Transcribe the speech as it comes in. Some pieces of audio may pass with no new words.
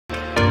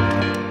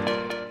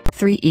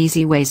3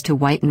 easy ways to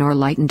whiten or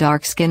lighten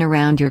dark skin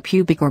around your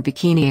pubic or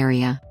bikini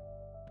area.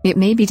 It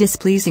may be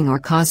displeasing or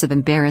cause of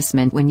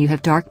embarrassment when you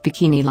have dark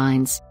bikini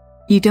lines.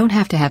 You don't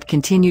have to have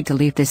continued to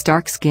leave this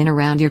dark skin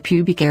around your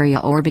pubic area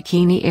or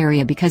bikini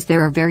area because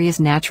there are various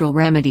natural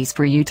remedies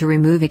for you to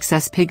remove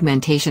excess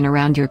pigmentation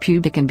around your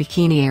pubic and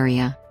bikini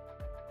area.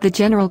 The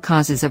general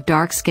causes of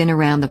dark skin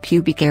around the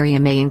pubic area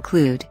may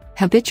include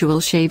habitual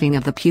shaving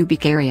of the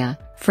pubic area,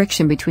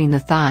 friction between the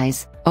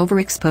thighs,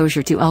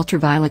 overexposure to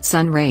ultraviolet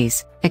sun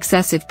rays,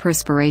 excessive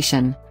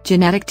perspiration,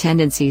 genetic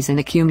tendencies and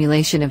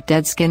accumulation of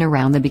dead skin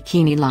around the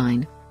bikini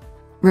line.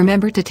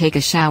 Remember to take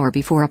a shower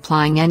before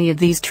applying any of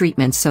these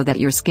treatments so that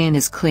your skin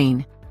is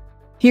clean.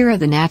 Here are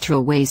the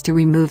natural ways to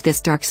remove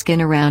this dark skin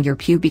around your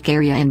pubic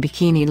area and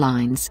bikini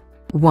lines.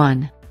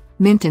 1.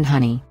 Mint and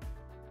honey.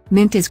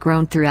 Mint is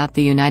grown throughout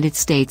the United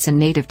States and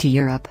native to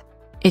Europe.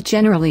 It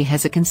generally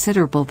has a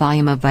considerable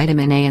volume of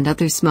vitamin A and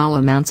other small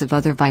amounts of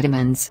other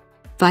vitamins.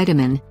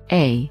 Vitamin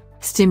A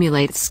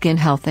stimulates skin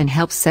health and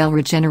helps cell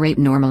regenerate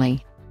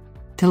normally.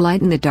 To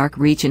lighten the dark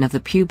region of the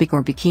pubic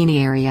or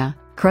bikini area,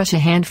 crush a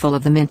handful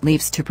of the mint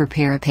leaves to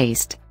prepare a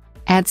paste.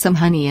 Add some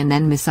honey and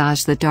then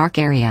massage the dark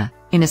area,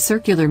 in a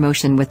circular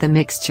motion with the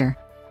mixture.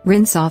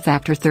 Rinse off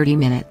after 30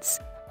 minutes.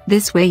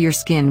 This way your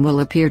skin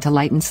will appear to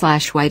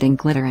lighten/whiten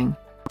glittering.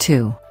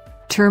 2.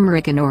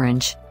 Turmeric and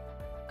orange.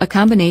 A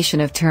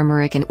combination of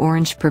turmeric and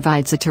orange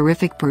provides a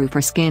terrific brew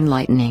for skin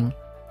lightening.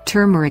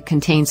 Turmeric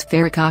contains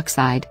ferric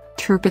oxide,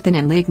 turpentine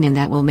and lignin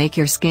that will make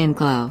your skin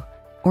glow.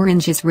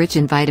 Orange is rich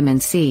in vitamin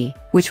C,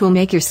 which will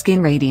make your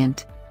skin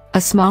radiant.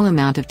 A small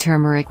amount of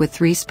turmeric with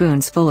 3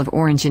 spoonsful of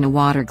orange in a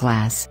water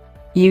glass.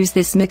 Use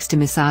this mix to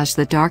massage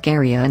the dark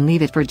area and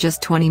leave it for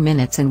just 20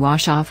 minutes and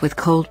wash off with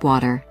cold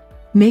water.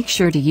 Make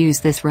sure to use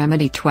this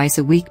remedy twice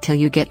a week till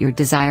you get your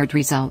desired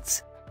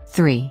results.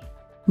 3.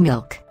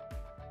 Milk.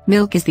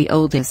 Milk is the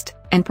oldest,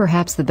 and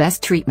perhaps the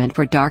best treatment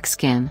for dark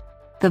skin.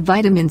 The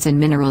vitamins and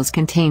minerals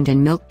contained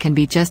in milk can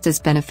be just as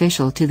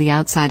beneficial to the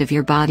outside of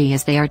your body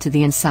as they are to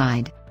the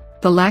inside.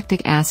 The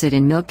lactic acid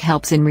in milk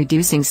helps in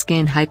reducing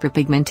skin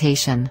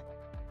hyperpigmentation.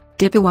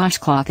 Dip a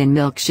washcloth in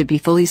milk should be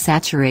fully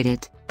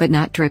saturated, but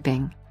not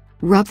dripping.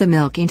 Rub the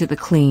milk into the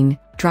clean,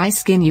 dry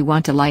skin you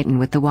want to lighten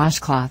with the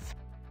washcloth.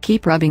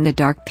 Keep rubbing the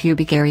dark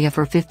pubic area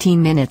for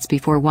 15 minutes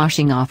before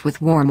washing off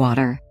with warm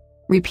water.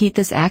 Repeat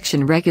this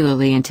action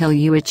regularly until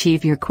you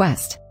achieve your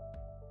quest.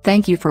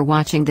 Thank you for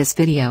watching this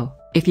video.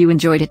 If you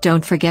enjoyed it,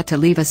 don't forget to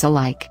leave us a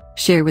like,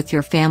 share with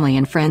your family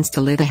and friends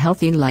to live a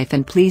healthy life,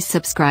 and please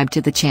subscribe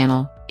to the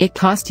channel. It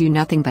costs you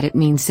nothing but it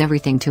means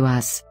everything to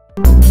us.